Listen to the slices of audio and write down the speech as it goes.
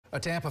A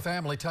Tampa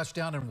family touched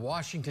down in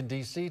Washington,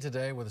 D.C.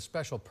 today with a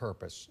special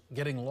purpose,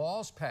 getting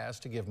laws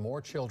passed to give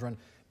more children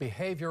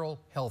behavioral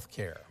health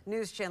care.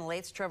 News Channel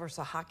 8's Trevor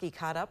Sahaki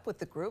caught up with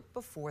the group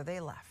before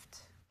they left.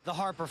 The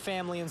Harper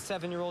family and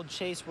 7-year-old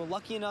Chase were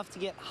lucky enough to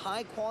get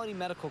high-quality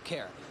medical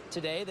care.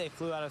 Today, they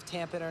flew out of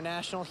Tampa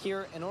International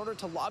here in order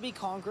to lobby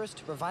Congress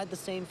to provide the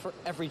same for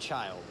every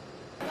child.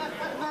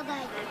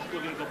 Bye-bye.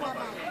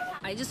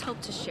 I just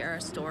hope to share our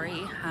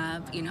story,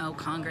 have,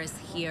 Congress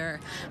hear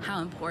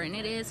how important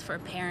it is for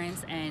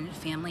parents and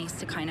families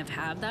to kind of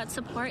have that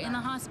support in the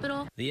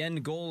hospital. The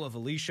end goal of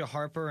Alicia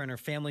Harper and her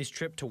family's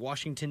trip to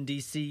Washington,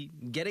 D.C.,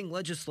 getting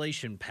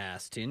legislation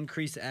passed to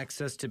increase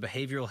access to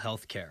behavioral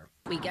health care.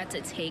 We get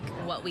to take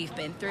what we've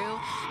been through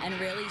and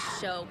really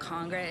show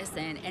Congress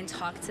and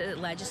talk to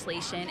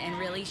legislation and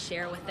really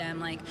share with them,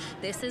 like,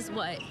 this is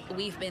what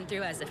we've been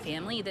through as a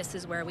family, this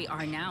is where we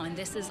are now, and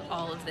this is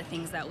all of the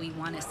things that we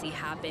want to see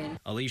happen.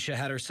 Alicia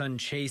had her son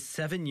Chase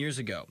 7 years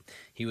ago.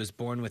 He was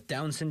born with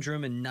Down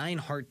syndrome and 9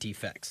 heart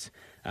defects.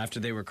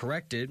 After they were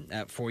corrected,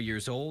 at 4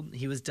 years old,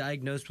 he was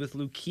diagnosed with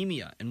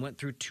leukemia and went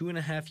through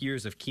 2.5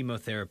 years of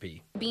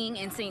chemotherapy. Being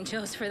in St.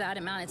 Joe's for that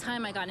amount of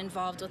time, I got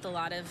involved with a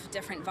lot of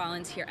different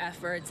volunteer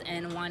efforts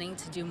and wanting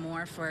to do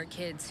more for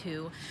kids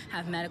who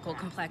have medical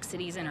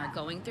complexities and are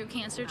going through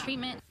cancer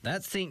treatment.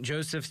 That's St.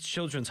 Joseph's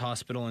Children's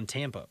Hospital in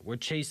Tampa, where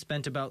Chase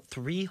spent about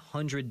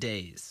 300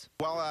 days.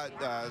 Well,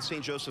 at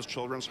St. Joseph's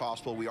Children's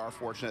Hospital, we are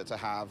fortunate to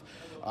have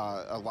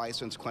a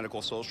licensed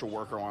clinical social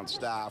worker on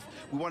staff.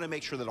 We want to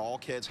make sure that all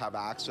kids have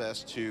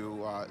access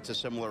to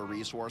similar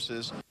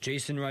resources.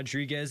 Jason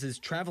Rodriguez is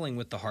traveling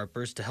with the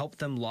Harpers to help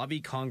them lobby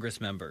Congress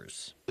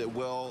members. It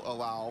will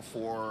allow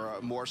for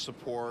more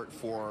support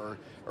for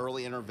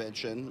early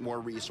intervention, more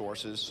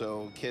resources,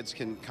 so kids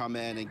can come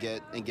in and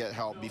get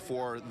help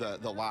before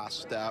the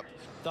last step.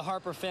 The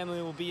Harper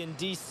family will be in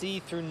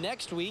D.C. through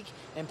next week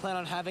and plan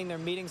on having their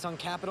meetings on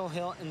Capitol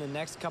Hill in the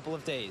next couple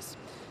of days.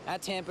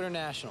 At Tampa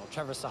International,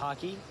 Trevor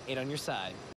Sahaki, 8 on your side.